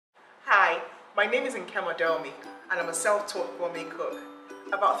My name is Nkem Odewunmi and I'm a self-taught gourmet cook.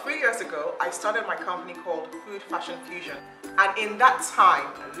 About 3 years ago, I started my company called Food Fashion Fusion, and in that time,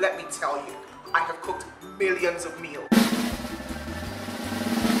 let me tell you, I have cooked millions of meals.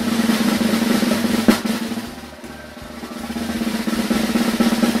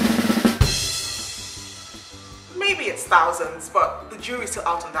 Maybe it's thousands, but the jury's still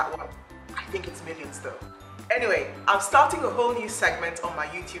out on that one. I think it's millions though. Anyway, I'm starting a whole new segment on my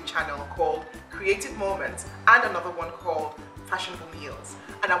YouTube channel called Creative Moments and another one called Fashionable Meals.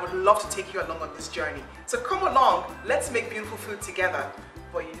 And I would love to take you along on this journey. So come along, let's make beautiful food together.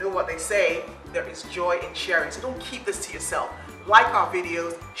 But you know what they say, there is joy in sharing. So don't keep this to yourself. Like our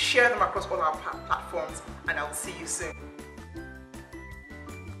videos, share them across all our platforms, and I will see you soon.